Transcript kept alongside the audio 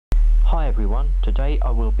everyone, today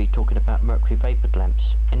I will be talking about Mercury Vapor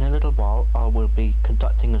Lamps. In a little while I will be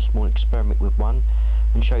conducting a small experiment with one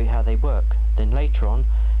and show you how they work. Then later on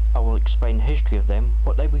I will explain the history of them,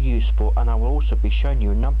 what they were used for, and I will also be showing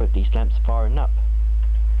you a number of these lamps firing up.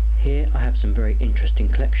 Here I have some very interesting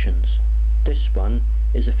collections. This one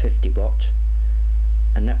is a 50 watt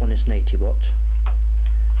and that one is an 80 watt.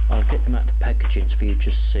 I'll get them out of the packaging for you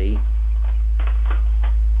to see.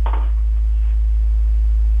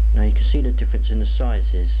 Now you can see the difference in the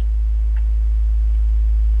sizes.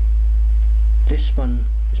 This one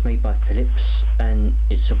is made by Philips and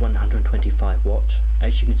it's a 125 watt.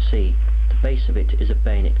 As you can see, the base of it is a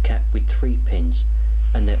bayonet cap with 3 pins,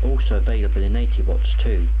 and they're also available in 80 watts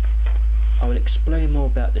too. I will explain more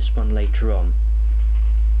about this one later on.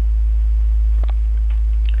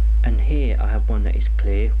 And here I have one that is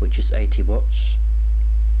clear, which is 80 watts.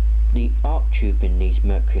 The arc tube in these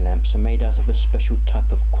Mercury lamps are made out of a special type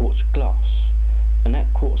of quartz glass, and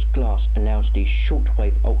that quartz glass allows the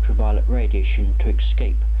shortwave ultraviolet radiation to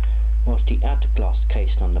escape, whilst the outer glass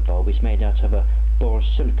casing on the bulb is made out of a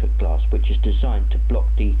borosilicate glass, which is designed to block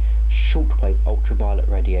the shortwave ultraviolet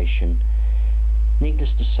radiation.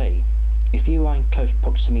 Needless to say, if you are in close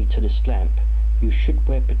proximity to this lamp, you should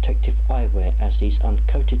wear protective eyewear, as these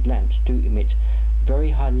uncoated lamps do emit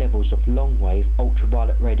very high levels of long-wave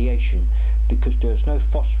ultraviolet radiation because there is no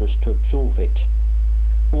phosphorus to absorb it.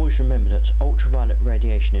 Always remember that ultraviolet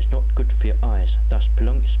radiation is not good for your eyes, thus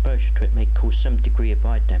prolonged exposure to it may cause some degree of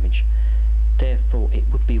eye damage. Therefore it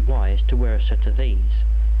would be wise to wear a set of these.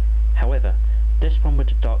 However, this one with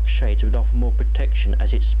the dark shades would offer more protection,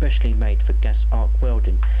 as it's specially made for gas arc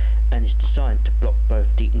welding and is designed to block both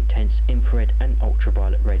the intense infrared and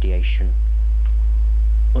ultraviolet radiation.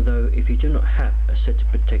 Although if you do not have a set of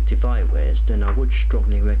protective eyewears, then I would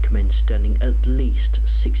strongly recommend standing at least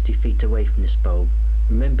 60 feet away from this bulb.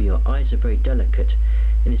 Remember, your eyes are very delicate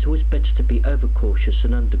and it's always better to be overcautious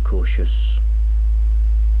than undercautious.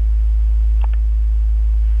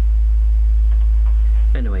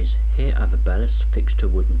 Anyways, here I have a ballast fixed to a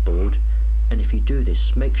wooden board, and if you do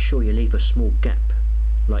this, make sure you leave a small gap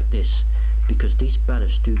like this, because these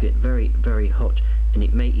ballasts do get very hot and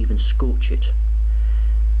it may even scorch it.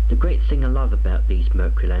 The great thing I love about these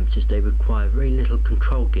Mercury lamps is they require very little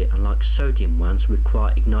control gear, unlike sodium ones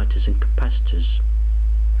require igniters and capacitors.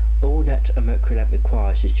 All that a Mercury lamp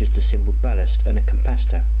requires is just a simple ballast and a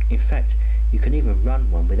capacitor. In fact, you can even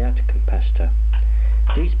run one without a capacitor.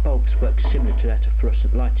 These bulbs work similar to that of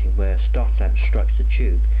fluorescent lighting, where a starter lamp strikes the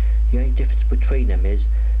tube. The only difference between them is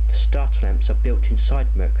the starter lamps are built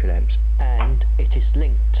inside Mercury lamps and it is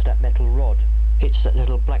linked to that metal rod. It's that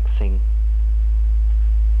little black thing.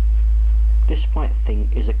 This white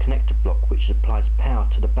thing is a connector block which supplies power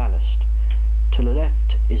to the ballast. To the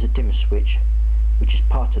left is a dimmer switch, which is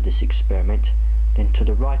part of this experiment. Then to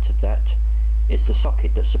the right of that is the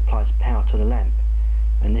socket that supplies power to the lamp,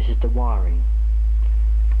 and this is the wiring.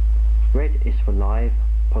 Red is for live,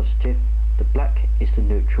 positive, the black is the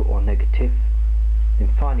neutral or negative, and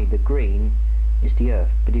finally the green is the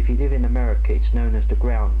earth, but if you live in America it's known as the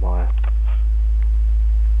ground wire.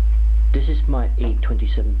 This is my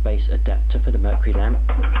E27 base adapter for the Mercury lamp.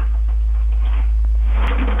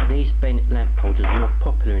 These bayonet lamp holders are more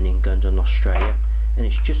popular in England and Australia, and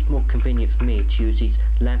it's just more convenient for me to use these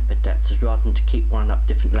lamp adapters rather than to keep wiring up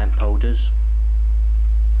different lamp holders.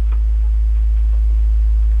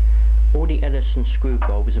 All the Ellison screw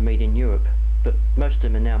bulbs are made in Europe, but most of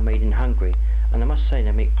them are now made in Hungary, and I must say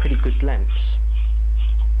they make pretty good lamps.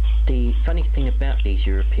 The funny thing about these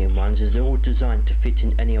European ones is they're all designed to fit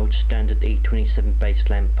in any old standard E27 base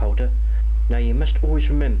lamp holder. Now you must always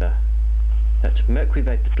remember that Mercury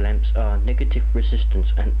Vapor lamps are negative resistance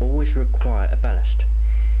and always require a ballast.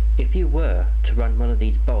 If you were to run one of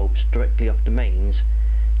these bulbs directly off the mains,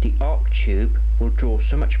 the arc tube will draw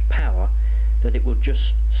so much power that it will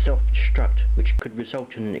just self-destruct, which could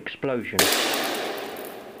result in an explosion.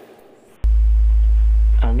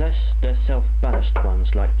 Unless they're self-ballast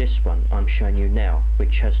ones like this one I'm showing you now,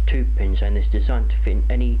 which has 2 pins and is designed to fit in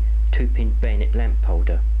any 2-pin bayonet lamp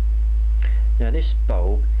holder. Now this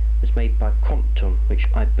bulb was made by Crompton, which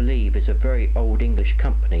I believe is a very old English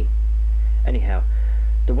company. Anyhow,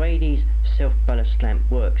 the way these self-ballast lamp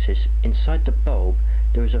works is inside the bulb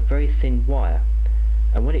there is a very thin wire,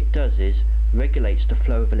 and what it does is regulates the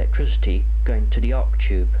flow of electricity going to the arc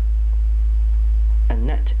tube. And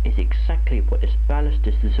that is exactly what this ballast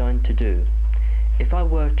is designed to do. If I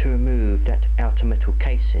were to remove that outer metal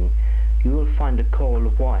casing, you will find a coil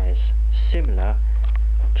of wires similar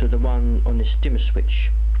to the one on this dimmer switch.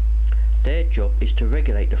 Their job is to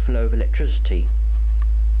regulate the flow of electricity.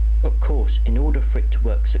 Of course, in order for it to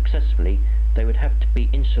work successfully, they would have to be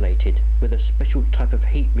insulated with a special type of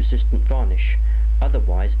heat-resistant varnish,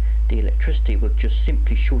 otherwise the electricity would just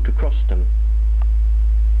simply short across them.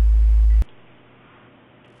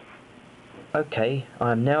 Okay,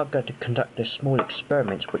 I am now going to conduct a small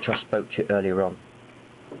experiment which I spoke to you earlier on.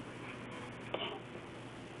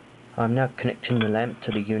 I am now connecting the lamp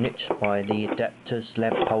to the unit by the adapters,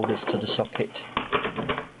 lamp holders to the socket.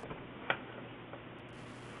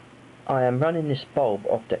 I am running this bulb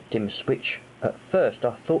off that dim switch. At first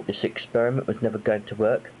I thought this experiment was never going to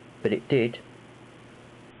work, but it did.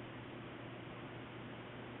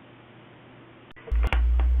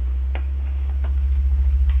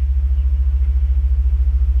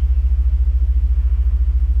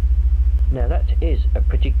 Now that is a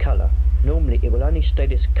pretty colour. Normally it will only stay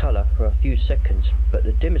this colour for a few seconds, but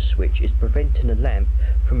the dimmer switch is preventing the lamp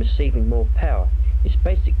from receiving more power. It's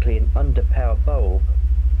basically an underpower bulb.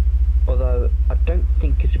 Although I don't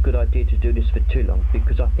think it's a good idea to do this for too long,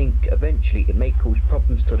 because I think eventually it may cause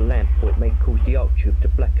problems to the lamp, or it may cause the arc tube to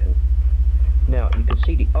blacken. Now you can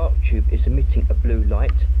see the arc tube is emitting a blue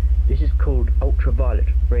light. This is called ultraviolet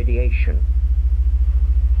radiation.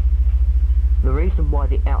 The reason why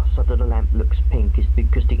the outside of the lamp looks pink is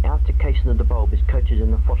because the outer casing of the bulb is coated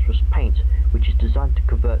in a phosphorus paint, which is designed to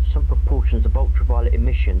convert some proportions of ultraviolet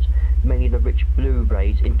emissions, mainly the rich blue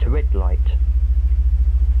rays, into red light.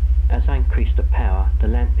 As I increase the power, the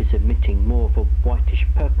lamp is emitting more of a whitish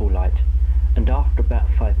purple light, and after about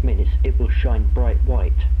 5 minutes it will shine bright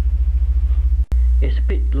white. It's a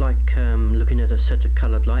bit like looking at a set of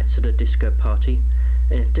coloured lights at a disco party,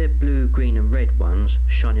 and if they're blue, green and red ones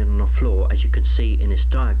shining on the floor, as you can see in this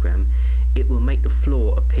diagram, it will make the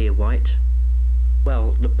floor appear white.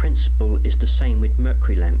 Well, the principle is the same with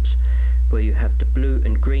mercury lamps, where you have the blue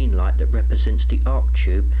and green light that represents the arc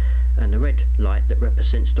tube, and the red light that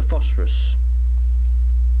represents the phosphorus.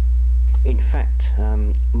 In fact,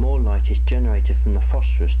 more light is generated from the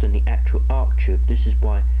phosphorus than the actual arc tube. This is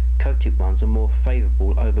why coated ones are more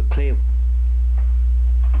favourable over clear.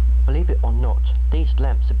 Believe it or not, these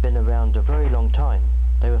lamps have been around a very long time.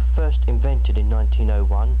 They were first invented in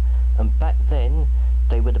 1901, and back then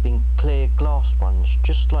they would have been clear glass ones,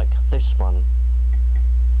 just like this one.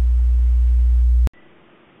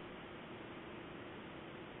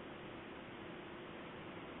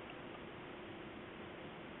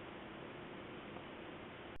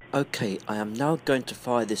 Okay, I am now going to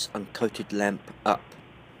fire this uncoated lamp up.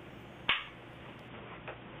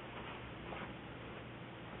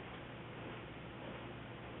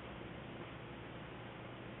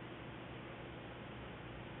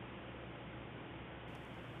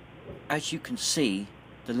 As you can see,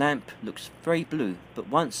 the lamp looks very blue, but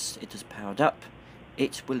once it is powered up,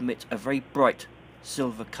 it will emit a very bright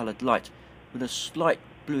silver coloured light with a slight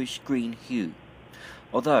bluish green hue,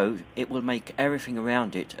 although it will make everything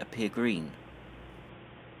around it appear green.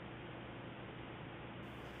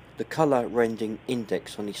 The colour rendering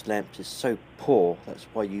index on these lamps is so poor, that's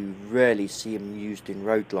why you rarely see them used in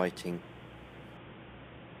road lighting.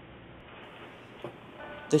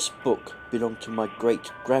 This book belonged to my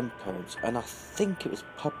great-grandparents, and I think it was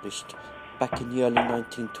published back in the early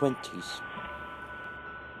 1920s.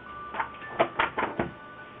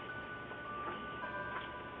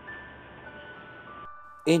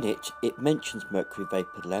 In it mentions mercury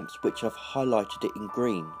vapor lamps, which I've highlighted it in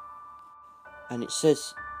green. And it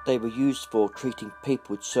says they were used for treating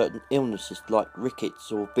people with certain illnesses like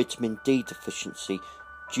rickets or vitamin D deficiency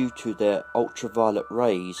due to their ultraviolet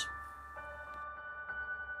rays.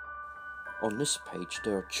 On this page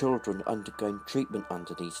there are children undergoing treatment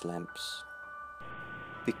under these lamps.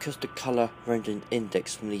 Because the colour rendering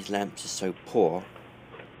index from these lamps is so poor,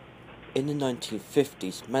 in the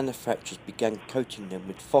 1950s manufacturers began coating them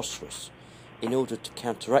with phosphorus in order to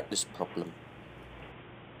counteract this problem.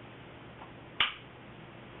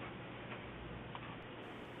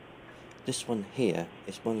 This one here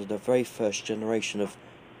is one of the very first generation of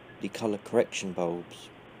the colour correction bulbs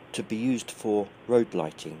to be used for road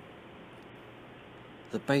lighting.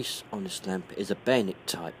 The base on this lamp is a bayonet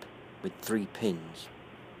type with 3 pins.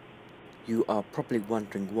 You are probably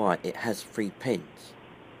wondering why it has 3 pins.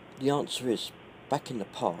 The answer is, back in the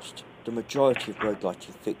past, the majority of road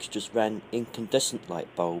lighting fixtures ran incandescent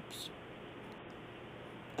light bulbs.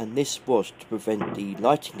 And this was to prevent the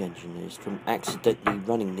lighting engineers from accidentally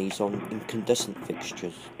running these on incandescent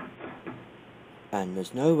fixtures. And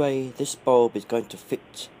there's no way this bulb is going to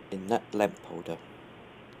fit in that lamp holder.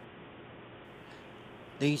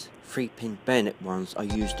 These 3-pin bayonet ones are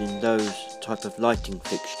used in those type of lighting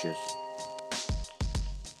fixtures.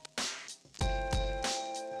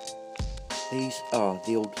 These are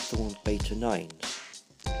the old Thorn Beta 9s.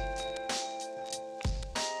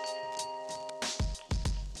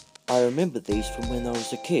 I remember these from when I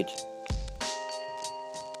was a kid.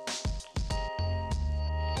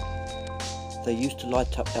 They used to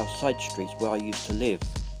light up our side streets where I used to live.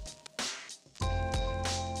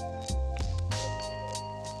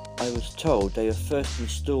 I was told they were first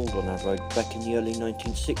installed on our road back in the early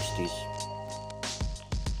 1960s.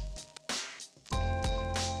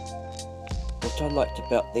 What I liked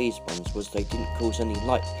about these ones was they didn't cause any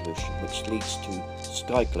light pollution, which leads to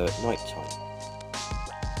sky glow at night time,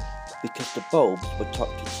 because the bulbs were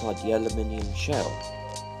tucked inside the aluminium shell.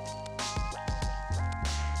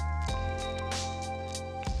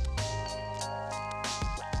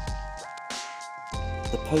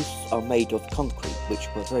 The posts are made of concrete, which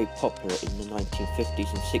were very popular in the 1950s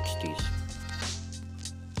and 60s.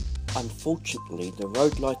 Unfortunately, the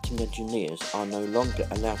road lighting engineers are no longer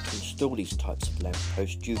allowed to install these types of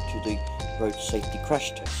lampposts due to the road safety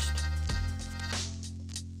crash test.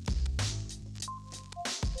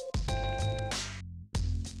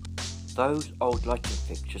 Those old lighting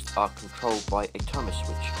fixtures are controlled by a timer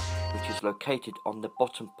switch, which is located on the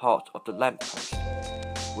bottom part of the lamppost,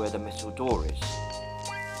 where the metal door is.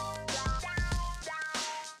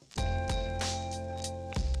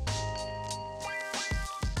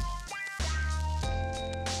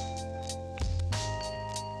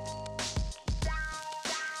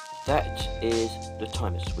 That is the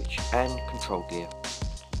timer switch and control gear.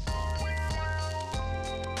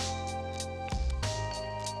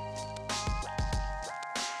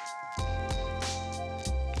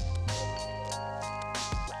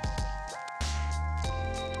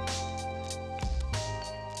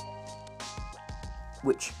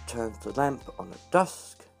 Which turns the lamp on at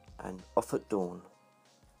dusk and off at dawn.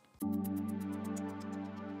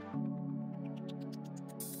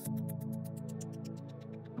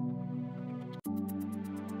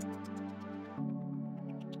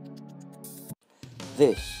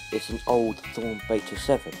 This is an old Thorn Beta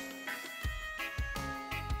 7.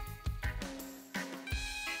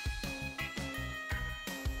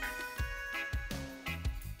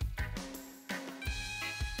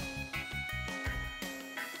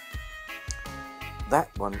 That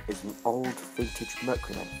one is an old vintage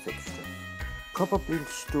Mercury lamp fixture, probably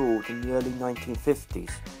installed in the early 1950s.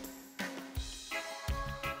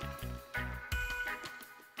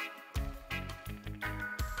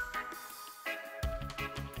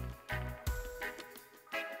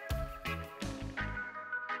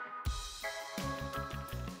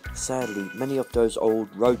 Sadly, many of those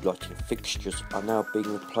old road lighting fixtures are now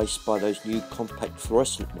being replaced by those new compact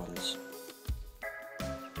fluorescent ones,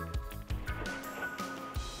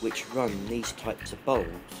 which run these types of bulbs.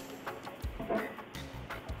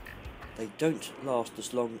 They don't last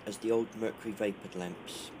as long as the old Mercury Vapor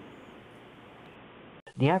Lamps.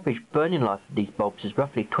 The average burning life of these bulbs is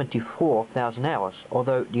roughly 24,000 hours,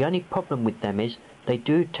 although the only problem with them is they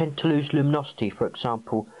do tend to lose luminosity. For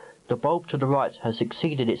example, the bulb to the right has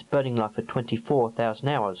exceeded its burning life of 24,000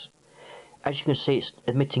 hours. As you can see, it's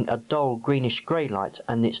emitting a dull greenish grey light,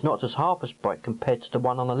 and it's not as half as bright compared to the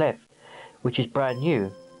one on the left, which is brand new.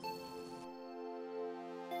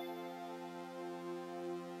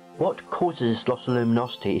 What causes this loss of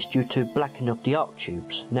luminosity is due to blackening of the arc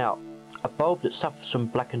tubes. Now, a bulb that suffers from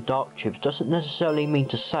blackened arc tubes doesn't necessarily mean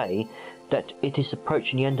to say that it is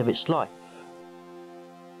approaching the end of its life.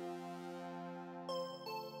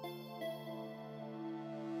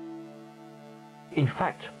 In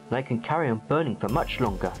fact, they can carry on burning for much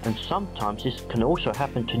longer, and sometimes this can also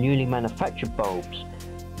happen to newly manufactured bulbs.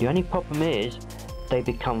 The only problem is they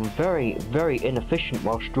become very, very inefficient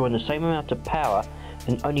whilst drawing the same amount of power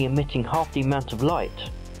and only emitting half the amount of light.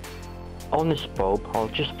 On this bulb, I'll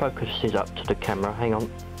just focus it up to the camera, hang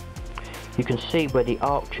on. You can see where the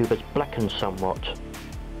arc tube has blackened somewhat.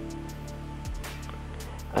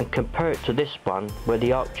 And compare it to this one where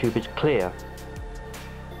the arc tube is clear.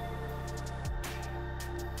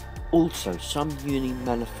 Also, some newly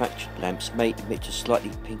manufactured lamps may emit a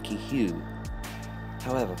slightly pinky hue.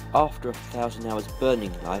 However, after 1,000 hours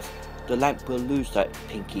burning life, the lamp will lose that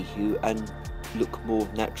pinky hue and look more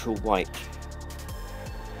natural white.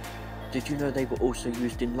 Did you know they were also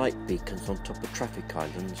used in light beacons on top of traffic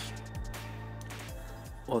islands?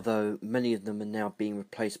 Although many of them are now being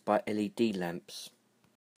replaced by LED lamps.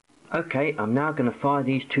 Okay, I'm now going to fire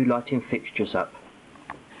these two lighting fixtures up.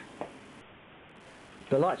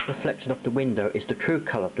 The lights reflected off the window is the true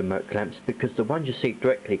colour of the Mercury lamps, because the ones you see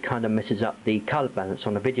directly kind of messes up the colour balance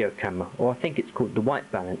on the video camera, or I think it's called the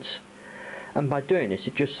white balance. And by doing this,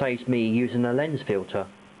 it just saves me using a lens filter.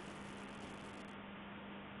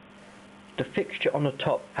 The fixture on the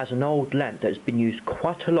top has an old lamp that has been used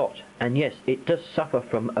quite a lot, and yes, it does suffer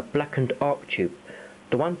from a blackened arc tube.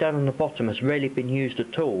 The one down on the bottom has rarely been used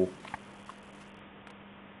at all.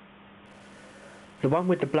 The one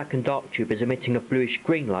with the blackened arc tube is emitting a bluish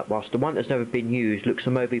green light, whilst the one that's never been used looks a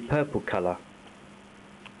mauvey purple colour.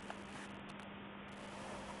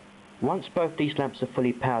 Once both these lamps are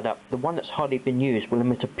fully powered up, the one that's hardly been used will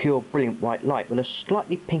emit a pure brilliant white light with a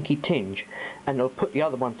slightly pinky tinge, and it'll put the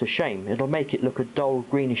other one to shame. It'll make it look a dull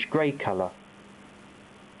greenish grey colour.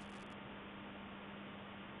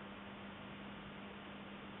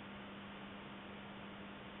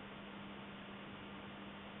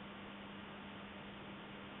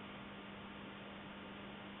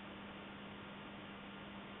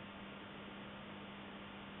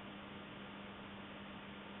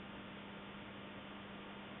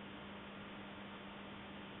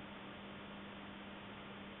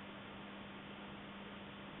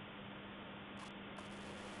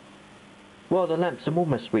 Well, the lamps have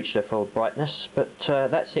almost reached their full brightness, but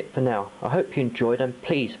that's it for now. I hope you enjoyed, and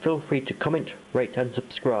please feel free to comment, rate and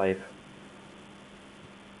subscribe.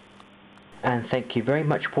 And thank you very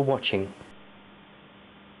much for watching.